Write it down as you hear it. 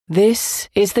This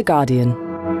is The Guardian.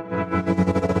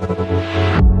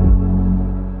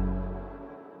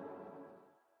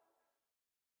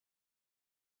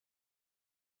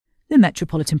 The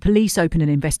Metropolitan Police open an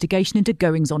investigation into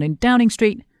goings-on in Downing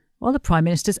Street, while the Prime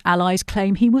Minister's allies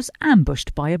claim he was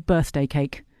ambushed by a birthday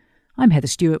cake. I'm Heather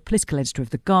Stewart, political editor of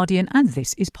The Guardian, and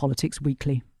this is Politics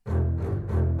Weekly.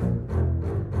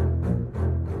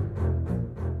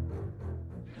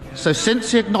 So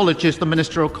since he acknowledges the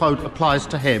ministerial code applies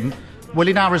to him, will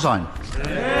he now resign?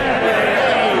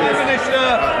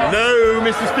 No,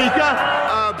 Mr.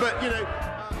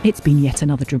 Speaker. It's been yet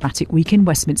another dramatic week in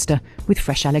Westminster, with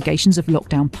fresh allegations of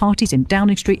lockdown parties in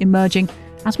Downing Street emerging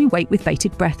as we wait with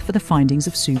bated breath for the findings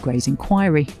of Sue Gray's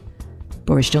inquiry.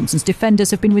 Boris Johnson's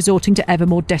defenders have been resorting to ever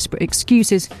more desperate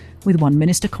excuses, with one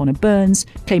minister, Connor Burns,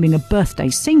 claiming a birthday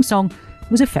sing-song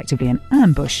was effectively an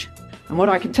ambush. And what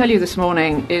I can tell you this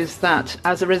morning is that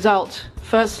as a result,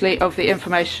 firstly, of the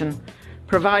information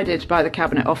provided by the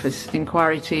Cabinet Office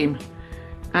inquiry team,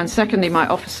 and secondly, my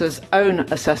officer's own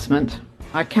assessment,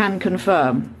 I can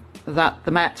confirm that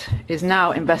the Met is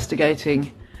now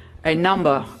investigating a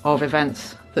number of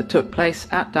events that took place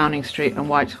at Downing Street and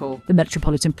Whitehall. The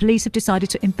Metropolitan Police have decided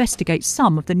to investigate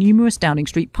some of the numerous Downing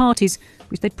Street parties,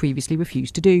 which they'd previously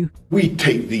refused to do. We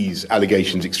take these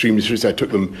allegations extremely seriously. I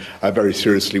took them very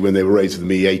seriously when they were raised with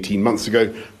me 18 months ago.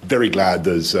 Very glad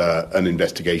there's an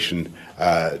investigation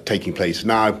taking place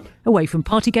now. Away from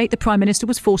Partygate, the Prime Minister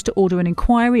was forced to order an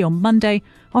inquiry on Monday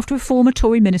after a former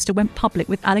Tory minister went public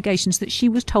with allegations that she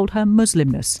was told her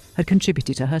Muslimness had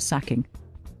contributed to her sacking.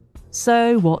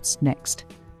 So what's next?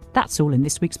 That's all in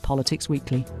this week's Politics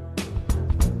Weekly.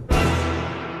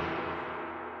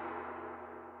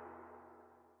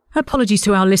 Apologies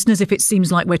to our listeners if it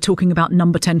seems like we're talking about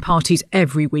number 10 parties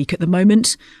every week at the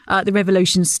moment. The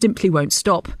revolution simply won't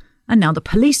stop. And now the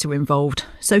police are involved.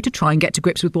 So to try and get to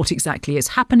grips with what exactly is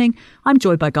happening, I'm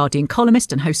joined by Guardian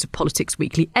columnist and host of Politics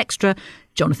Weekly Extra,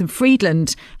 Jonathan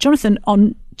Freedland. Jonathan,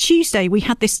 on Tuesday we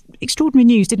had this extraordinary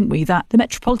news, didn't we, that the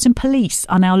Metropolitan Police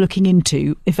are now looking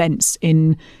into events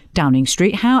in Downing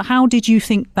Street. How did you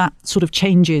think that sort of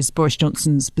changes Boris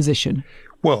Johnson's position?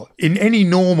 Well, in any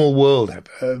normal world,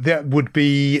 that would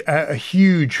be a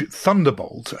huge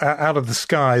thunderbolt out of the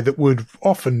sky that would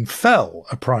often fell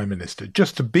a prime minister.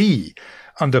 Just to be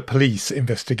under police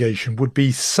investigation would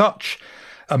be such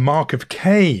a mark of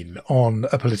Cain on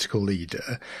a political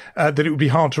leader that it would be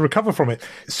hard to recover from it.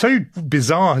 So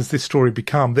bizarre has this story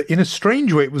become that in a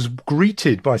strange way it was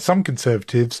greeted by some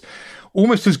Conservatives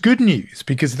almost as good news,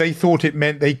 because they thought it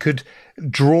meant they could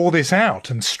draw this out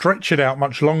and stretch it out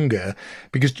much longer,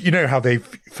 because you know how they've,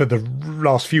 for the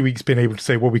last few weeks, been able to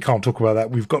say, well, we can't talk about that,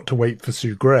 we've got to wait for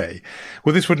Sue Gray.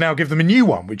 Well, this would now give them a new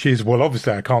one, which is, well,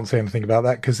 obviously I can't say anything about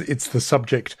that because it's the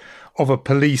subject of a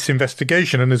police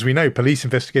investigation. And as we know, police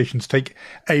investigations take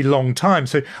a long time.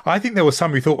 So I think there were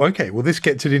some who thought, OK, well, this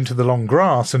gets it into the long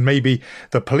grass and maybe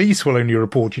the police will only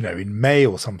report, in May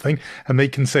or something. And they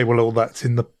can say, well, all that's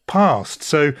in the past.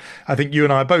 So I think you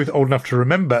and I are both old enough to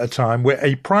remember a time where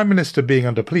a prime minister being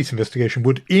under police investigation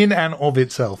would in and of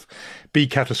itself be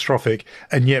catastrophic.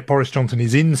 And yet Boris Johnson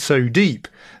is in so deep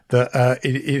that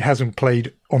it hasn't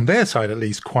played, on their side at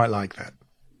least, quite like that.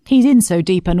 He's in so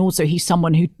deep, and also he's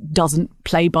someone who doesn't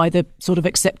play by the sort of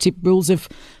accepted rules of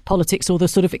politics or the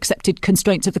sort of accepted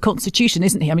constraints of the Constitution,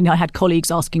 isn't he? I mean, I had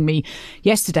colleagues asking me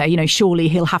yesterday, surely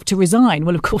he'll have to resign.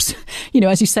 Well, of course,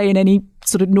 as you say, in any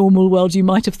sort of normal world, you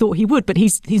might have thought he would, but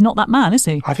he's not that man, is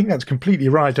he? I think that's completely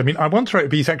right. I mean, I once wrote a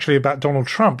piece actually about Donald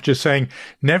Trump just saying,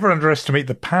 never underestimate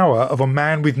the power of a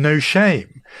man with no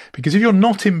shame. Because if you're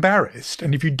not embarrassed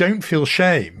and if you don't feel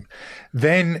shame,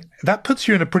 then that puts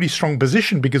you in a pretty strong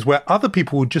position, because where other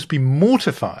people would just be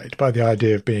mortified by the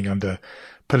idea of being under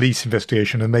police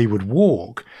investigation and they would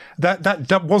walk,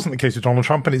 that wasn't the case with Donald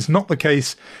Trump, and it's not the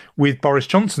case with Boris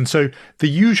Johnson. So the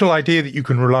usual idea that you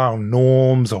can rely on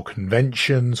norms or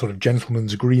conventions, sort of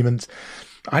gentlemen's agreements,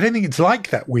 I don't think it's like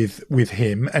that with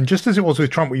him. And just as it was with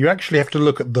Trump, where you actually have to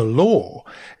look at the law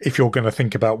if you're going to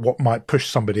think about what might push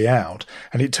somebody out.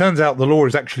 And it turns out the law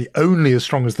is actually only as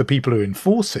strong as the people who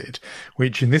enforce it,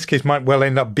 which in this case might well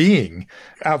end up being,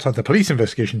 outside the police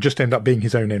investigation, just end up being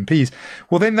his own MPs.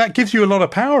 Well, then that gives you a lot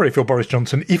of power if you're Boris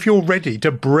Johnson, if you're ready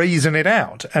to brazen it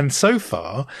out. And so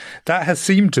far, that has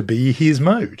seemed to be his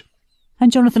mode.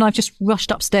 And Jonathan, I've just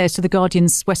rushed upstairs to the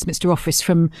Guardian's Westminster office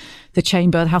from the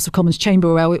chamber, the House of Commons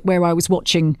chamber, where I was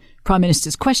watching Prime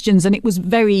Minister's questions. And it was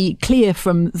very clear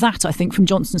from that, I think, from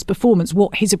Johnson's performance,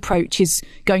 what his approach is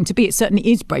going to be. It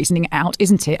certainly is brazening it out,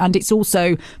 isn't it? And it's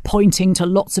also pointing to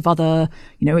lots of other,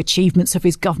 achievements of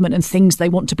his government and things they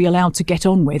want to be allowed to get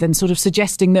on with, and sort of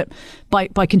suggesting that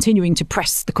by continuing to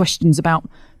press the questions about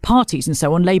parties and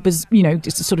so on, Labour's,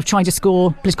 just sort of trying to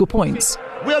score political points.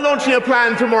 We're launching a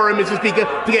plan tomorrow, Mr. Speaker,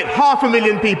 to get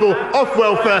 500,000 people off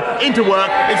welfare into work.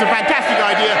 It's a fantastic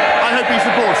idea. I hope he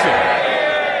supports it.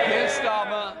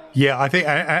 Yeah, I think,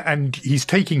 and he's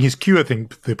taking his cue, I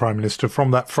think, the Prime Minister,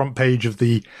 from that front page of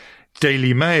the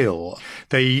Daily Mail.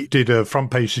 They did a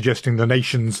front page suggesting the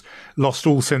nation's lost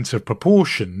all sense of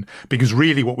proportion, because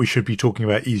really what we should be talking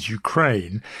about is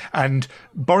Ukraine. And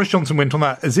Boris Johnson went on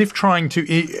that as if trying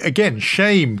to, again,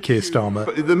 shame Keir Starmer.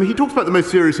 He talks about the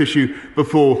most serious issue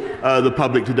before the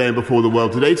public today and before the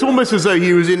world today. It's almost as though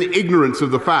he was in ignorance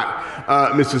of the fact,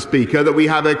 Mr. Speaker, that we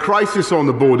have a crisis on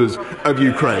the borders of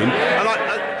Ukraine.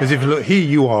 As if, look, here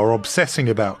you are obsessing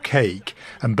about cake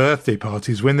and birthday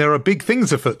parties when there are big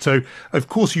things afoot. So, of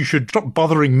course, you should stop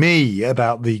bothering me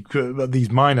about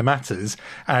these minor matters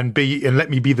and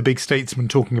let me be the big statesman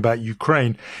talking about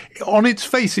Ukraine. On its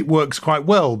face, it works quite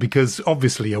well because,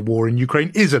 obviously, a war in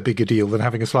Ukraine is a bigger deal than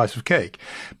having a slice of cake.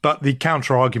 But the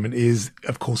counter-argument is,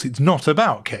 of course, it's not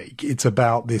about cake. It's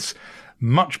about this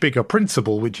much bigger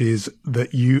principle, which is that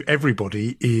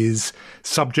everybody is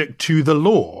subject to the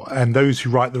law, and those who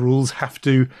write the rules have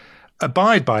to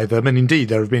abide by them. And indeed,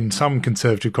 there have been some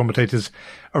Conservative commentators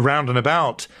around and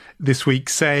about this week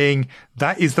saying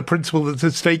that is the principle that's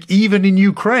at stake even in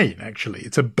Ukraine, actually.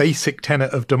 It's a basic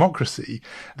tenet of democracy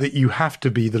that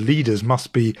the leaders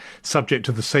must be subject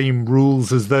to the same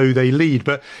rules as though they lead.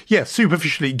 But yeah,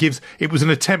 superficially it was an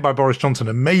attempt by Boris Johnson,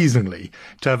 amazingly,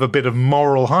 to have a bit of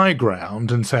moral high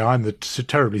ground and say, I'm the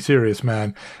terribly serious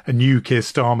man and you, Keir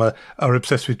Starmer, are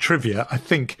obsessed with trivia. I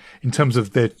think in terms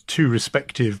of their two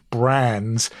respective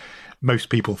brands, most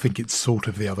people think it's sort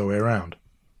of the other way around.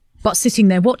 But sitting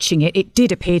there watching it, it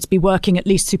did appear to be working at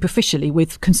least superficially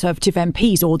with Conservative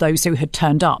MPs or those who had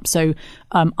turned up. So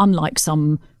unlike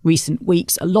some recent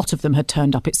weeks, a lot of them had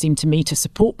turned up, it seemed to me, to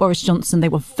support Boris Johnson. They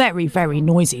were very, very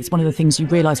noisy. It's one of the things you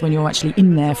realise when you're actually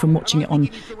in there from watching it on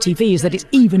TV, is that it's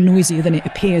even noisier than it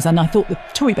appears. And I thought the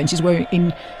Tory benches were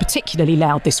particularly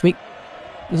loud this week.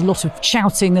 There's a lot of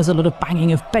shouting, there's a lot of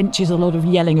banging of benches, a lot of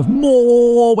yelling of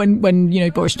more when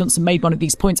Boris Johnson made one of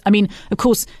these points. I mean, of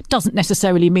course, doesn't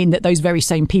necessarily mean that those very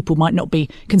same people might not be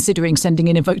considering sending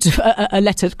in a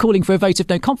letter calling for a vote of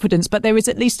no confidence, but there is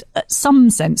at least some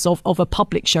sense of a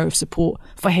public show of support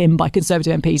for him by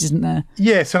Conservative MPs, isn't there?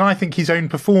 Yes, and I think his own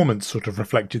performance sort of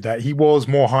reflected that. He was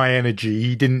more high energy.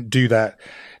 He didn't do that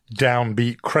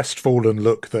downbeat, crestfallen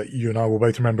look that you and I will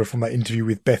both remember from that interview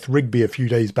with Beth Rigby a few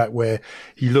days back, where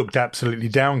he looked absolutely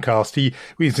downcast. He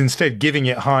was instead giving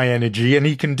it high energy, and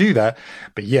he can do that.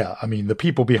 But yeah, I mean, the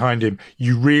people behind him,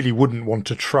 you really wouldn't want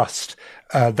to trust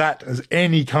that as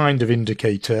any kind of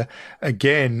indicator.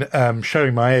 Again,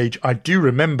 showing my age, I do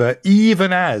remember,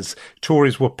 even as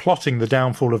Tories were plotting the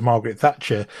downfall of Margaret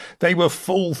Thatcher, they were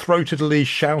full-throatedly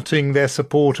shouting their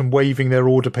support and waving their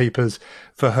order papers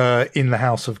for her in the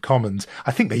House of Commons.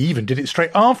 I think they even did it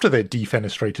straight after they'd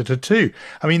defenestrated her too.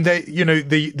 I mean,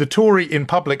 the Tory in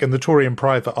public and the Tory in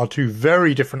private are two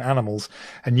very different animals.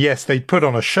 And yes, they put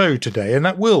on a show today, and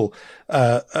that will,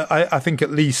 I think,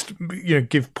 at least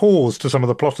give pause to some of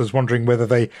the plotters wondering whether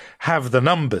they have the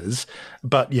numbers.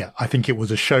 But yeah, I think it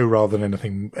was a show rather than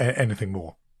anything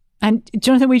more. And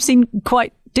Jonathan, we've seen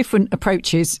quite different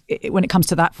approaches when it comes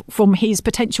to that from his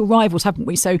potential rivals, haven't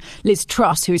we? So Liz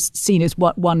Truss, who is seen as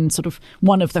one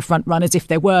of the front runners if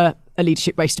there were a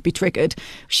leadership race to be triggered,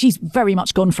 she's very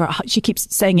much gone for it. She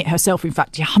keeps saying it herself. In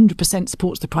fact, she 100%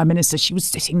 supports the Prime Minister. She was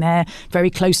sitting there very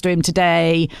close to him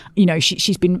today.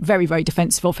 She's been very, very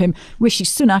defensive of him. Rishi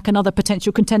Sunak, another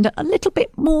potential contender, a little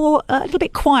bit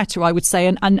quieter, I would say,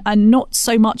 and not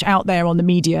so much out there on the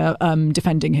media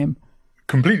defending him.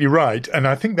 Completely right. And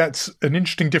I think that's an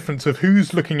interesting difference of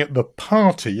who's looking at the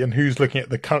party and who's looking at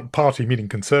the party, meaning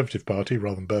Conservative Party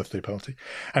rather than birthday party,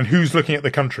 and who's looking at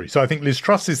the country. So I think Liz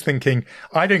Truss is thinking,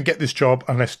 I don't get this job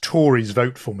unless Tories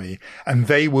vote for me, and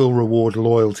they will reward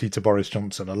loyalty to Boris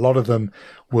Johnson. A lot of them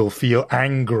will feel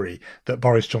angry that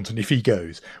Boris Johnson, if he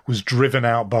goes, was driven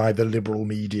out by the liberal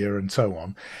media and so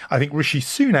on. I think Rishi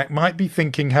Sunak might be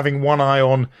thinking, having one eye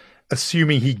on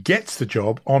assuming he gets the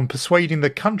job, on persuading the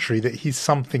country that he's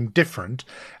something different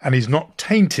and is not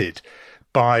tainted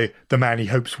by the man he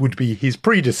hopes would be his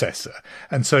predecessor.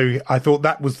 And so I thought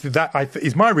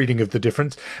is my reading of the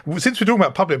difference. Since we're talking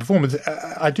about public performance,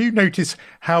 I do notice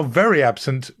how very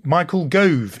absent Michael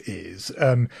Gove is,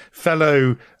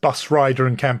 fellow bus rider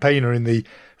and campaigner in the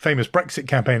famous Brexit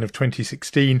campaign of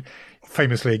 2016.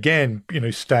 Famously again,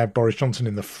 stabbed Boris Johnson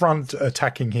in the front,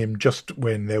 attacking him just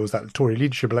when there was that Tory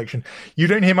leadership election. You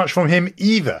don't hear much from him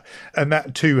either. And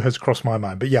that too has crossed my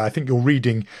mind. But yeah, I think your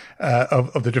reading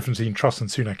of the difference between Truss and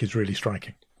Sunak is really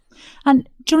striking. And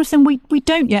Jonathan, we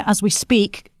don't yet, as we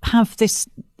speak, have the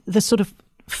sort of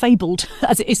fabled,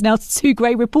 as it is now, Sue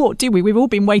Gray report, do we? We've all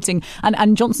been waiting.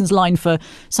 And Johnson's line for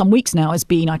some weeks now has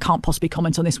been, I can't possibly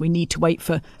comment on this. We need to wait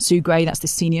for Sue Gray, that's the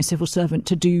senior civil servant,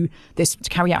 to do this, to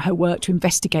carry out her work, to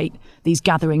investigate these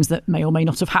gatherings that may or may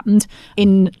not have happened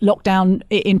in lockdown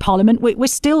in Parliament. We're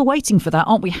still waiting for that,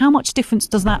 aren't we? How much difference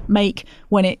does that make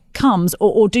when it comes?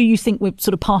 Or do you think we're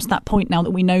sort of past that point now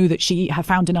that we know that she have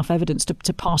found enough evidence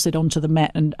to pass it on to the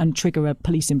Met and trigger a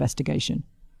police investigation?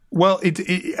 Well,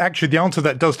 actually, the answer to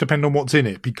that does depend on what's in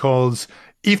it, because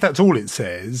if that's all it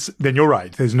says, then you're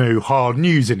right. There's no hard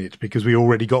news in it, because we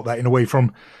already got that in a way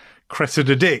from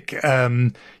Cressida Dick.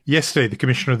 Yesterday, the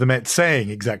Commissioner of the Met saying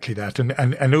exactly that,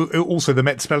 and also the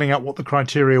Met spelling out what the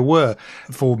criteria were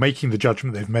for making the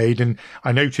judgment they've made. And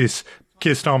I notice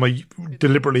Keir Starmer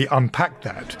deliberately unpacked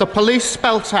that. The police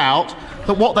spelt out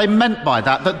that what they meant by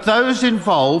that those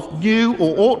involved knew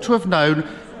or ought to have known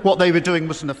what they were doing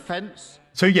was an offence.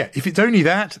 So, yeah, if it's only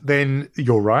that, then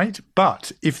you're right.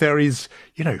 But if there is,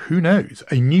 who knows,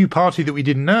 a new party that we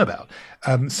didn't know about,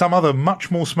 some other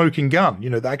much more smoking gun,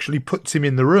 that actually puts him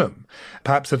in the room,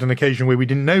 perhaps at an occasion where we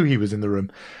didn't know he was in the room,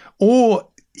 or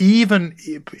even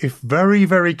if very,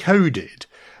 very coded,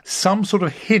 some sort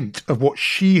of hint of what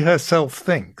she herself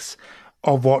thinks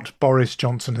of what Boris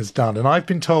Johnson has done. And I've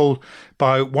been told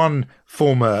by one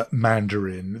former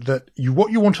Mandarin that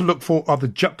what you want to look for are the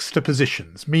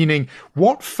juxtapositions, meaning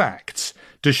what facts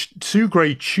does Sue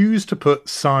Gray choose to put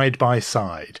side by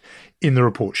side in the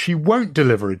report? She won't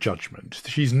deliver a judgment.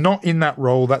 She's not in that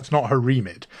role. That's not her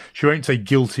remit. She won't say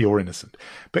guilty or innocent.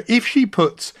 But if she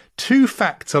puts two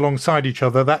facts alongside each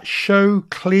other that show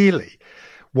clearly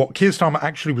what Keir Starmer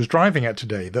actually was driving at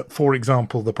today, that, for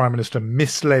example, the Prime Minister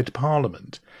misled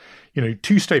Parliament.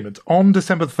 Two statements. On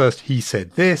December the 1st, he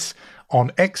said this.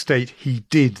 On X date, he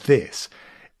did this.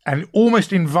 And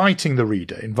almost inviting the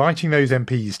reader, inviting those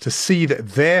MPs to see that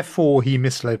therefore he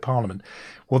misled Parliament.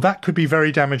 Well, that could be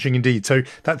very damaging indeed. So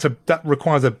that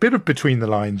requires a bit of between the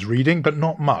lines reading, but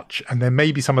not much. And there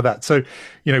may be some of that. So,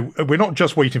 we're not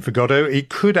just waiting for Godot. It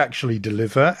could actually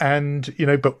deliver. And,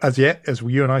 but as yet, as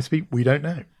you and I speak, we don't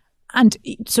know. And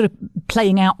sort of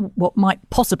playing out what might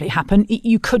possibly happen,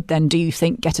 you could then, do you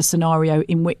think, get a scenario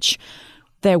in which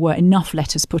there were enough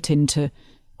letters put into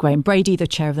Graham Brady, the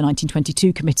chair of the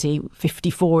 1922 committee,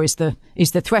 54 is the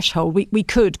threshold.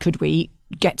 Could we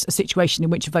get a situation in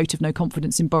which a vote of no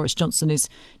confidence in Boris Johnson is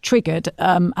triggered,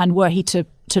 and were he to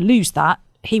lose that,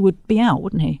 he would be out,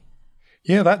 wouldn't he?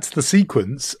 Yeah, that's the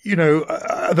sequence.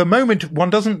 At the moment,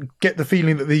 one doesn't get the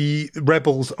feeling that the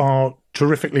rebels are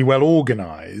terrifically well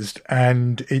organised,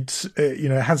 and it's,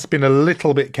 it has been a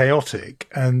little bit chaotic.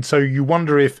 And so you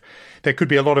wonder if there could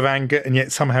be a lot of anger, and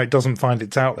yet somehow it doesn't find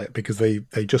its outlet because they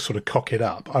just sort of cock it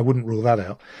up. I wouldn't rule that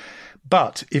out.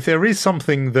 But if there is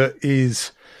something that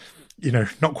is,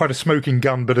 not quite a smoking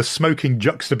gun, but a smoking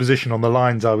juxtaposition on the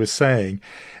lines I was saying,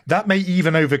 that may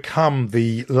even overcome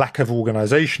the lack of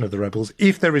organisation of the rebels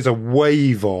if there is a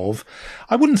wave of,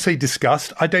 I wouldn't say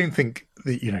disgust. I don't think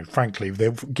that, frankly,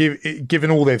 given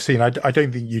all they've seen, I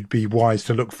don't think you'd be wise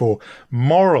to look for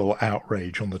moral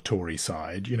outrage on the Tory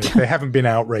side. They haven't been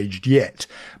outraged yet.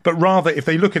 But rather, if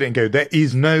they look at it and go, there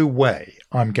is no way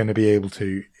I'm going to be able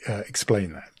to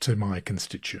explain that to my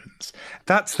constituents.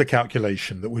 That's the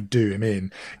calculation that would do him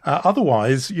in.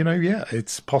 Otherwise,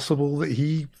 it's possible that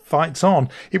he fights on.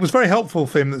 It was very helpful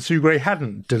for him that Sue Gray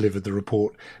hadn't delivered the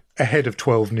report ahead of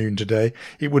 12 noon today.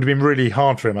 It would have been really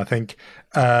hard for him, I think.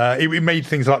 It made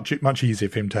things much easier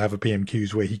for him to have a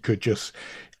PMQs where he could just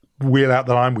wheel out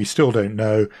the line. We still don't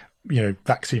know,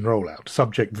 vaccine rollout,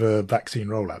 subject verb vaccine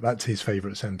rollout. That's his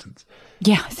favourite sentence.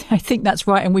 Yeah, I think that's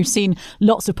right. And we've seen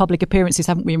lots of public appearances,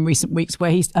 haven't we, in recent weeks where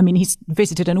he's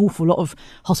visited an awful lot of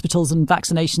hospitals and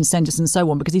vaccination centres and so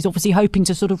on, because he's obviously hoping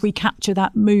to sort of recapture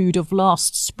that mood of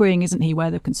last spring, isn't he, where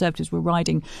the Conservatives were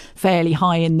riding fairly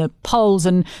high in the polls,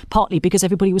 and partly because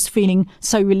everybody was feeling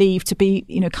so relieved to be,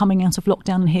 coming out of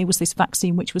lockdown, and here was this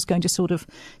vaccine which was going to sort of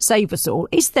save us all.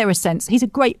 Is there a sense, he's a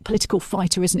great political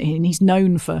fighter, isn't he, and he's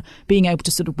known for being able to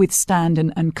sort of withstand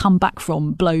and come back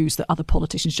from blows that other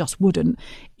politicians just wouldn't.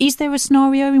 Parliament. Is there a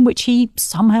scenario in which he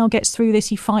somehow gets through this,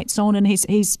 he fights on, and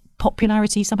his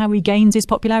popularity somehow regains his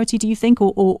popularity, do you think?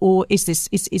 Or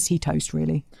is he toast,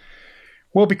 really?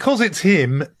 Well, because it's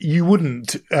him, you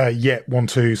wouldn't yet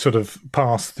want to sort of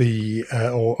pass the,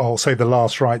 or I'll say the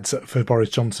last rites for Boris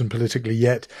Johnson politically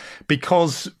yet,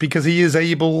 because he is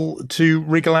able to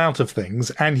wriggle out of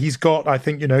things, and he's got, I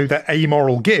think, that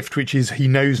amoral gift, which is he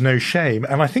knows no shame,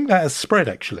 and I think that has spread,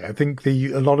 actually. I think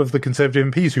a lot of the Conservative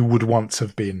MPs who would once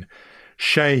have been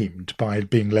shamed by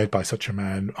being led by such a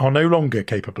man are no longer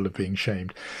capable of being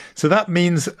shamed. So that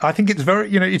means I think it's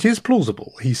very, it is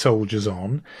plausible he soldiers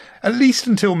on, at least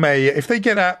until May. If they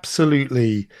get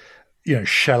absolutely,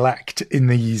 shellacked in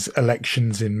these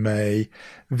elections in May,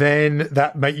 then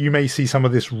you may see some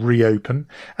of this reopen.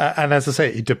 And as I say,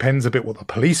 it depends a bit what the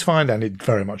police find, and it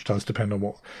very much does depend on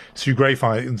what Sue Gray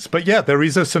finds. But yeah, there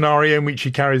is a scenario in which he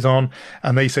carries on,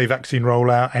 and they say vaccine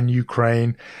rollout and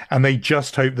Ukraine, and they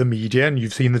just hope the media, and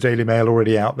you've seen the Daily Mail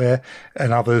already out there,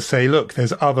 and others say, look,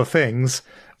 there's other things,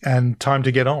 and time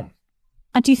to get on.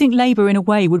 And do you think Labour, in a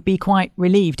way, would be quite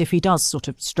relieved if he does sort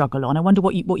of struggle on? I wonder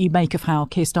what you make of how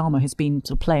Keir Starmer has been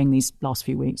sort of playing these last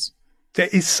few weeks. There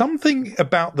is something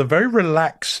about the very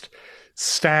relaxed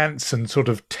stance and sort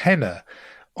of tenor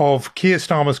of Keir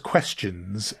Starmer's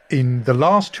questions in the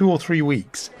last 2 or 3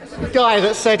 weeks. The guy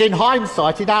that said, in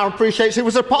hindsight, he now appreciates it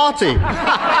was a party.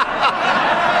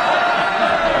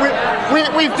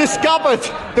 We've discovered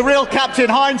the real Captain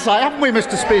Hindsight, haven't we,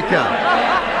 Mr. Speaker?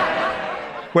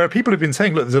 Where people have been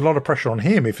saying, look, there's a lot of pressure on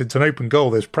him. If it's an open goal,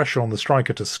 there's pressure on the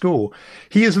striker to score.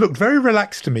 He has looked very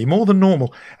relaxed to me, more than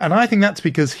normal. And I think that's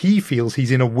because he feels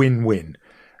he's in a win-win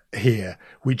here,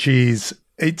 which is,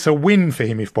 it's a win for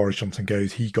him if Boris Johnson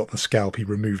goes. He got the scalp, he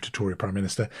removed a Tory Prime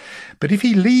Minister. But if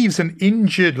he leaves an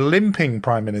injured, limping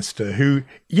Prime Minister who,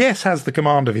 yes, has the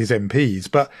command of his MPs,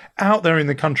 but out there in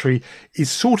the country is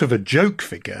sort of a joke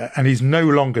figure and is no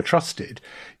longer trusted,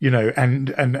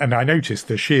 and I noticed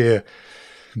the sheer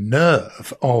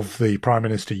nerve of the Prime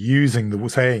Minister saying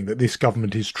that this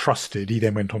government is trusted. He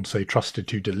then went on to say trusted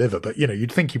to deliver, but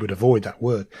you'd think he would avoid that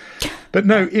word. But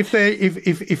no, if Keir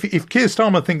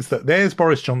Starmer thinks that there's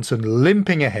Boris Johnson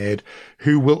limping ahead,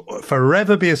 who will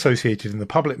forever be associated in the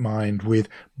public mind with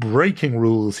breaking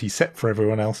rules he set for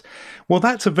everyone else, well,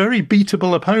 that's a very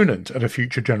beatable opponent at a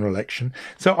future general election.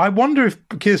 So I wonder if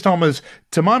Keir Starmer's,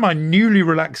 to my mind, newly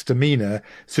relaxed demeanour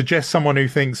suggests someone who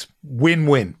thinks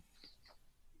win-win.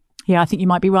 Yeah, I think you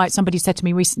might be right. Somebody said to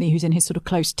me recently, who's in his sort of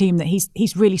close team, that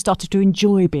he's really started to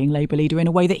enjoy being Labour leader in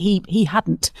a way that he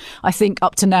hadn't. I think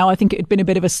up to now, I think it had been a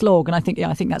bit of a slog, and I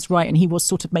think that's right. And he was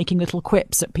sort of making little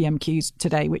quips at PMQs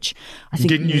today, which I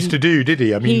think he didn't used to do, did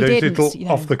he? I mean, those little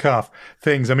off the cuff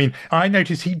things. I mean, I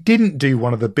noticed he didn't do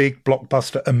one of the big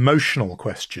blockbuster emotional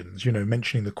questions,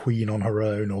 mentioning the Queen on her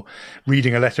own, or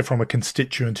reading a letter from a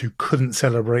constituent who couldn't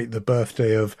celebrate the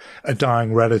birthday of a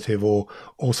dying relative, or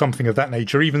something of that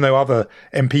nature, even though other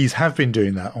MPs have been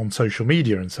doing that on social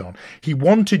media and so on. He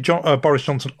wanted Boris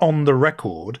Johnson on the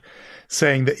record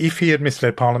saying that if he had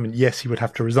misled Parliament, yes, he would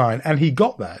have to resign. And he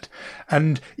got that.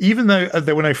 And even though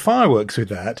there were no fireworks with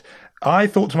that, I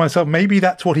thought to myself, maybe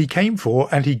that's what he came for,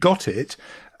 and he got it.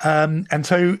 And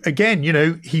so, again,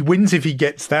 he wins if he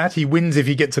gets that. He wins if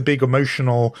he gets a big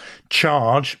emotional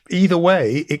charge. Either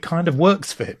way, it kind of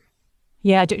works for him.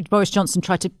 Yeah, Boris Johnson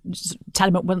tried to tell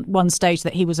him at one stage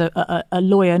that he was a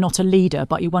lawyer, not a leader.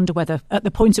 But you wonder whether, at the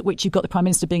point at which you've got the Prime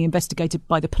Minister being investigated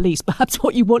by the police, perhaps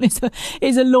what you want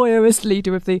is a lawyer as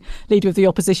leader of the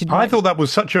opposition. I thought that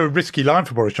was such a risky line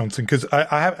for Boris Johnson, because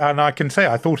I can say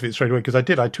I thought of it straight away, because I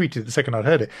did. I tweeted it the second I'd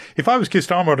heard it. If I was Keir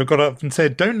Starmer, I'd have got up and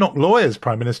said, "Don't knock lawyers,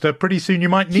 Prime Minister. Pretty soon you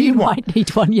might need one." You might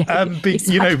need one, yeah.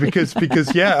 Exactly.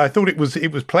 Because I thought it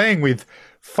was playing with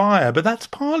fire. But that's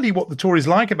partly what the Tories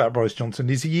like about Boris Johnson,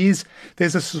 there's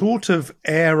a sort of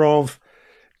air of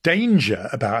danger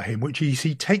about him, which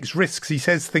he takes risks. He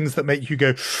says things that make you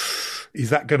go, is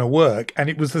that going to work? And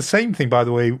it was the same thing, by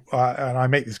the way, and I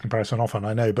make this comparison often,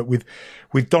 I know, but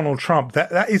with Donald Trump,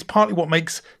 that is partly what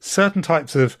makes certain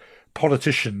types of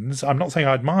politicians, I'm not saying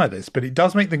I admire this, but it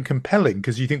does make them compelling,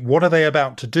 because you think, what are they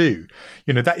about to do?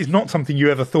 That is not something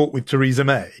you ever thought with Theresa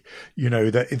May.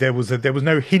 That there was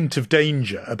no hint of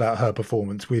danger about her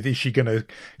performance with, is she going to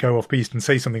go off piste and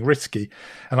say something risky?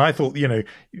 And I thought,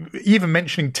 even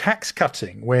mentioning tax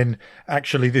cutting, when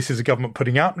actually this is a government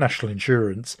putting up national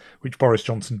insurance, which Boris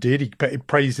Johnson did. He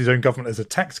praised his own government as a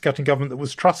tax cutting government that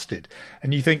was trusted.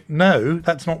 And you think, no,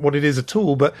 that's not what it is at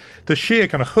all. But the sheer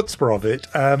kind of chutzpah of it,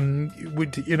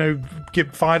 would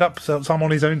get fired up some on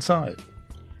his own side.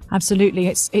 Absolutely.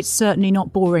 It's certainly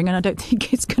not boring, and I don't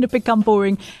think it's going to become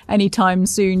boring anytime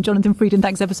soon. Jonathan Freedland,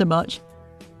 thanks ever so much.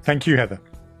 Thank you, Heather.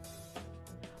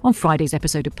 On Friday's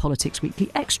episode of Politics Weekly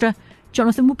Extra,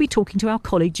 Jonathan will be talking to our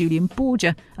colleague Julian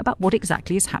Borger about what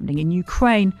exactly is happening in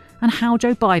Ukraine and how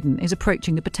Joe Biden is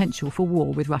approaching the potential for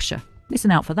war with Russia.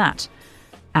 Listen out for that.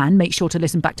 And make sure to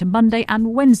listen back to Monday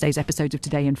and Wednesday's episodes of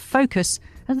Today in Focus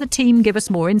as the team give us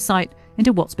more insight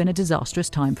into what's been a disastrous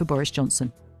time for Boris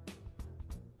Johnson.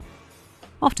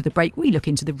 After the break, we look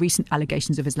into the recent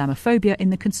allegations of Islamophobia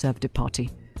in the Conservative Party.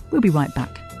 We'll be right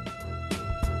back.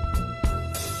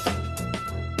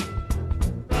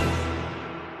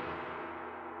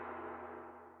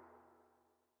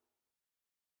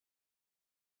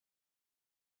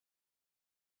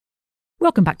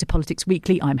 Welcome back to Politics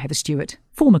Weekly. I'm Heather Stewart.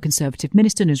 Former Conservative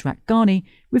Minister Nusrat Ghani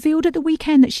revealed at the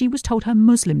weekend that she was told her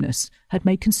Muslimness had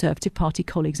made Conservative Party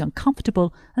colleagues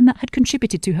uncomfortable and that had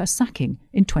contributed to her sacking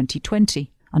in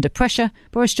 2020. Under pressure,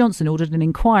 Boris Johnson ordered an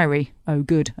inquiry. Oh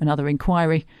good, another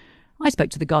inquiry. I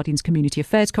spoke to The Guardian's Community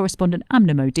Affairs correspondent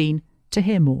Aamna Mohdin to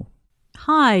hear more.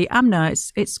 Hi,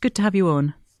 Aamna. It's good to have you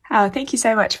on. Oh, thank you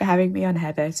so much for having me on,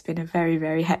 Heather. It's been a very,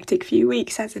 very hectic few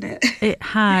weeks, hasn't it? It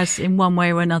has, in one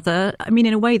way or another. I mean,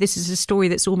 in a way, this is a story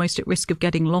that's almost at risk of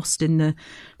getting lost in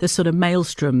the sort of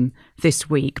maelstrom this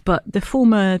week. But the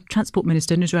former Transport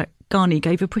Minister, Nusrat Ghani,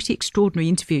 gave a pretty extraordinary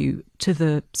interview to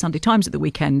the Sunday Times at the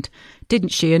weekend,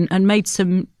 didn't she? And made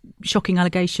some shocking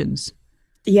allegations.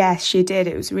 Yes, she did.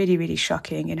 It was really, really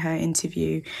shocking in her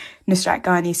interview. Nusrat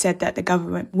Ghani said that the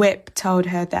government whip told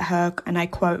her that her, and I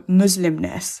quote,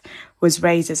 Muslimness was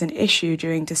raised as an issue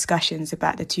during discussions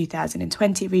about the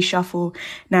 2020 reshuffle.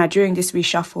 Now, during this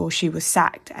reshuffle, she was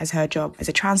sacked as her job as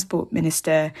a transport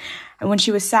minister. And when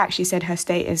she was sacked, she said her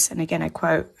status, and again, I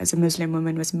quote, as a Muslim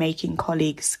woman was making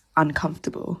colleagues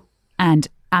uncomfortable. And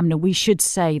Aamna, we should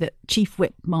say that Chief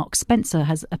Whip Mark Spencer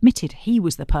has admitted he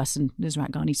was the person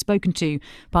Nusrat Ghani's spoken to,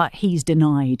 but he's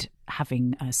denied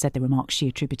having said the remarks she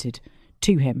attributed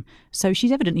to him. So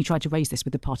she's evidently tried to raise this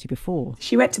with the party before.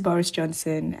 She went to Boris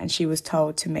Johnson and she was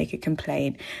told to make a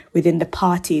complaint within the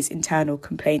party's internal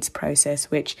complaints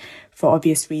process, which for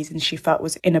obvious reasons she felt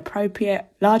was inappropriate,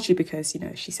 largely because,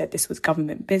 she said this was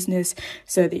government business.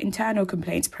 So the internal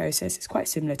complaints process is quite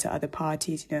similar to other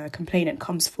parties. A complainant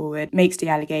comes forward, makes the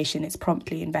allegation, it's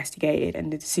promptly investigated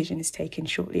and the decision is taken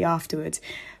shortly afterwards.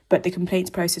 But the complaints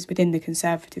process within the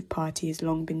Conservative Party has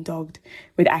long been dogged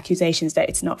with accusations that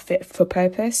it's not fit for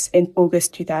purpose. In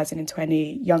August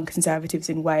 2020, young Conservatives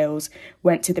in Wales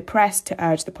went to the press to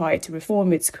urge the party to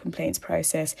reform its complaints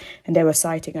process, and they were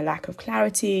citing a lack of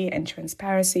clarity and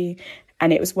transparency.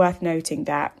 And it was worth noting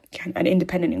that an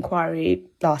independent inquiry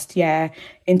last year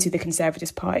into the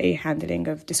Conservative Party handling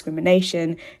of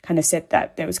discrimination kind of said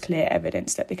that there was clear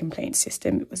evidence that the complaint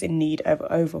system was in need of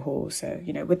overhaul. So,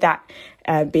 with that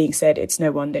being said, it's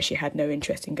no wonder she had no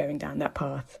interest in going down that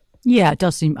path. Yeah, it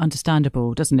does seem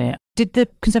understandable, doesn't it? Did the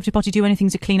Conservative Party do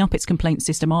anything to clean up its complaint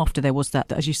system after there was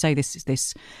that as you say,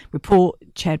 this report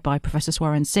chaired by Professor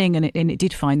Swaran Singh, and it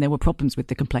did find there were problems with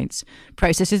the complaints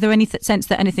process? Is there any sense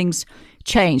that anything's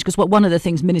changed? Because one of the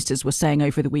things ministers were saying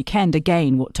over the weekend,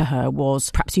 again, what to her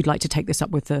was, perhaps you'd like to take this up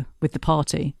with the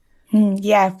party.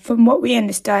 Yeah, from what we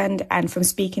understand and from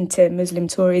speaking to Muslim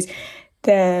Tories,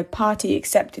 the party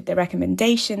accepted the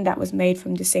recommendation that was made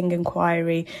from the Singh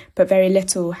inquiry, but very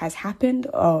little has happened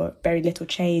or very little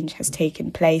change has taken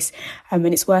place. And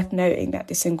it's worth noting that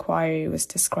this inquiry was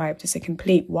described as a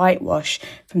complete whitewash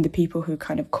from the people who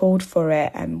kind of called for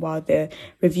it. And while the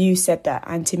review said that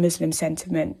anti-Muslim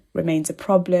sentiment remains a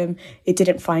problem, it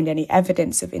didn't find any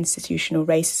evidence of institutional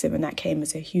racism, and that came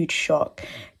as a huge shock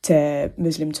to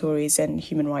Muslim Tories and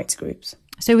human rights groups.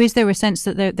 So is there a sense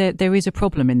that there is a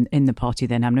problem in the party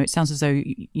then, Aamna? It sounds as though,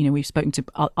 we've spoken to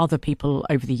other people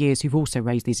over the years who've also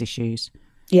raised these issues.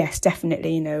 Yes,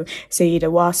 definitely. Saeed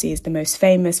Awasi is the most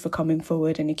famous for coming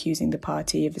forward and accusing the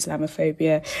party of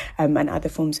Islamophobia and other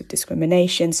forms of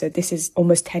discrimination. So this is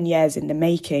almost 10 years in the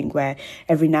making, where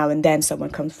every now and then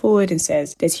someone comes forward and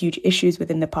says there's huge issues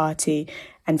within the party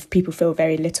and people feel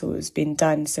very little has been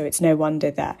done. So it's no wonder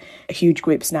that huge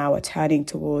groups now are turning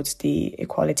towards the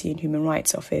Equality and Human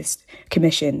Rights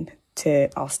Commission to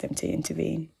ask them to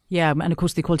intervene. Yeah, and of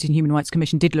course the Equality and Human Rights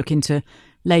Commission did look into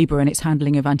Labour and its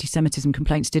handling of anti-Semitism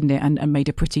complaints, didn't it? And made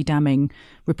a pretty damning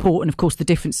report. And of course the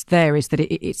difference there is that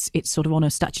it's sort of on a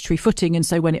statutory footing, and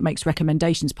so when it makes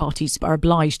recommendations, parties are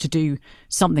obliged to do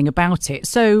something about it.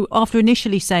 So after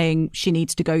initially saying she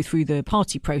needs to go through the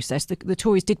party process, the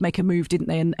Tories did make a move, didn't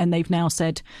they? And they've now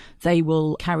said they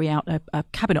will carry out a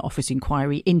Cabinet Office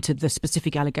inquiry into the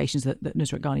specific allegations that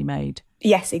Nusrat Ghani made.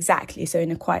 Yes, exactly. So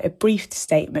in quite a brief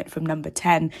statement from Number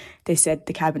 10, they said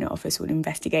the Cabinet Office will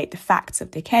investigate the facts of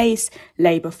of the case.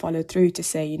 Labour followed through to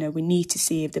say, we need to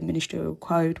see if the ministerial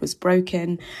code was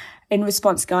broken. In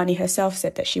response, Ghani herself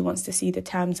said that she wants to see the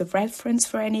terms of reference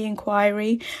for any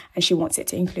inquiry, and she wants it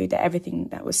to include everything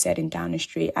that was said in Downing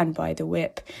Street and by the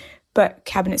whip. But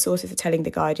cabinet sources are telling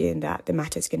The Guardian that the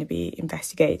matter is going to be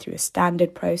investigated through a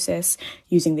standard process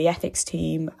using the ethics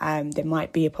team. There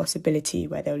might be a possibility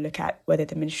where they'll look at whether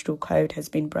the ministerial code has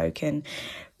been broken,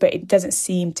 but it doesn't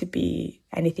seem to be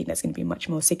anything that's going to be much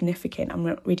more significant. I'm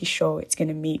not really sure it's going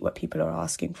to meet what people are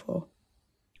asking for.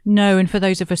 No, and for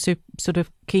those of us who sort of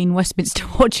keen Westminster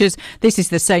watchers, this is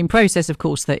the same process, of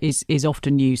course, that is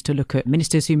often used to look at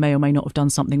ministers who may or may not have done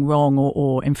something wrong,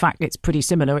 or in fact, it's pretty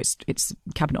similar. It's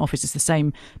Cabinet Office is the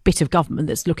same bit of government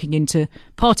that's looking into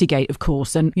Partygate, of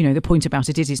course. And, the point about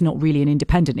it is it's not really an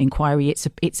independent inquiry.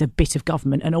 It's a bit of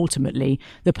government. And ultimately,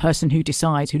 the person who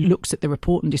decides, who looks at the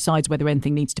report and decides whether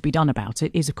anything needs to be done about it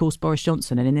is, of course, Boris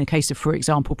Johnson. And in the case of, for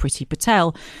example, Priti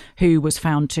Patel, who was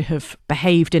found to have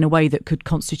behaved in a way that could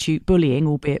constitute bullying,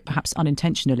 albeit perhaps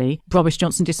unintentionally, Boris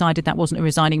Johnson decided that wasn't a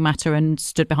resigning matter and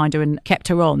stood behind her and kept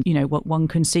her on. What one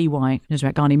can see why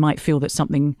Nusrat Ghani might feel that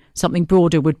something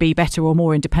broader would be better or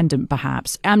more independent,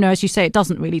 perhaps. Aamna, as you say, it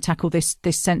doesn't really tackle this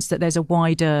sense that there's a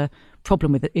wider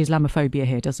problem with Islamophobia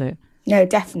here, does it? No,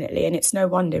 definitely. And it's no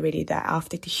wonder really that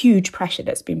after the huge pressure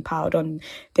that's been piled on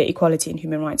the Equality and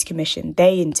Human Rights Commission,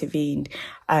 they intervened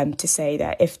to say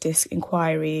that if this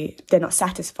inquiry, they're not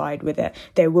satisfied with it,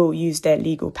 they will use their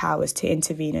legal powers to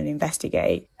intervene and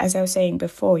investigate. As I was saying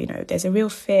before, there's a real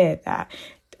fear that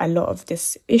a lot of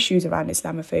this issues around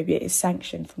Islamophobia is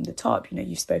sanctioned from the top.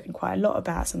 You've spoken quite a lot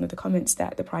about some of the comments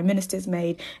that the Prime Minister's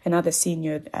made and other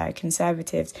senior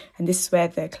Conservatives. And this is where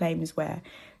the claims where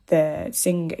the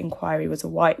Singh inquiry was a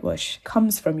whitewash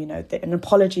comes from, an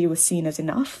apology was seen as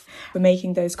enough for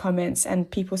making those comments. And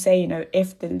people say,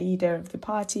 if the leader of the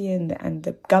party and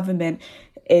the government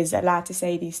is allowed to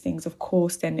say these things, of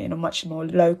course, then in a much more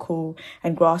local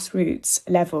and grassroots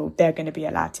level, they're going to be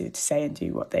allowed to say and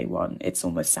do what they want. It's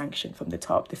almost sanctioned from the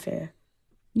top, the fear.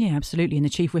 Yeah, absolutely. And the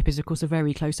Chief Whip is, of course, a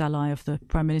very close ally of the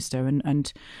Prime Minister.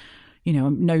 And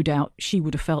no doubt she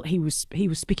would have felt he was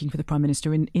speaking for the Prime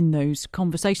Minister in those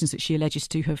conversations that she alleges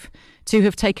to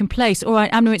have taken place. All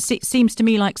right, Aamna, it seems to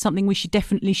me like something we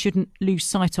shouldn't lose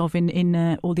sight of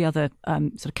in all the other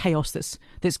sort of chaos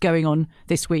that's going on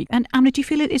this week. And Aamna, do you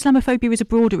feel that Islamophobia is a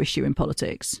broader issue in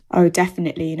politics? Oh,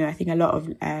 definitely. I think a lot of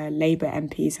Labour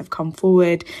MPs have come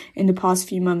forward in the past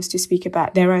few months to speak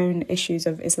about their own issues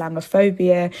of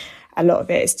Islamophobia. A lot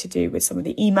of it is to do with some of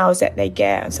the emails that they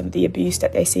get and some of the abuse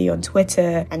that they see on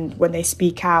Twitter. And when they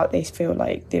speak out, they feel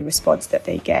like the response that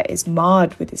they get is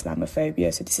marred with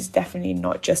Islamophobia. So this is definitely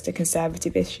not just a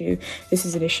Conservative issue. This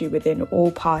is an issue within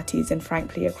all parties and,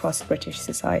 frankly, across British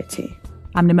society.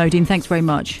 Aamna Mohdin, thanks very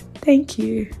much. Thank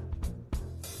you.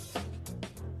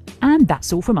 And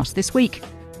that's all from us this week.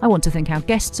 I want to thank our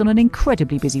guests on an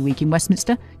incredibly busy week in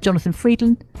Westminster, Jonathan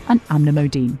Freedland and Aamna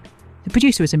Mohdin. The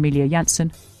producer is Amelia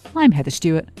Janssen. I'm Heather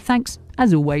Stewart. Thanks,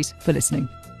 as always, for listening.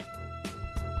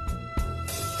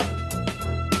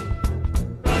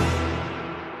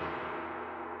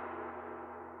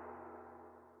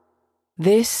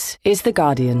 This is The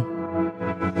Guardian.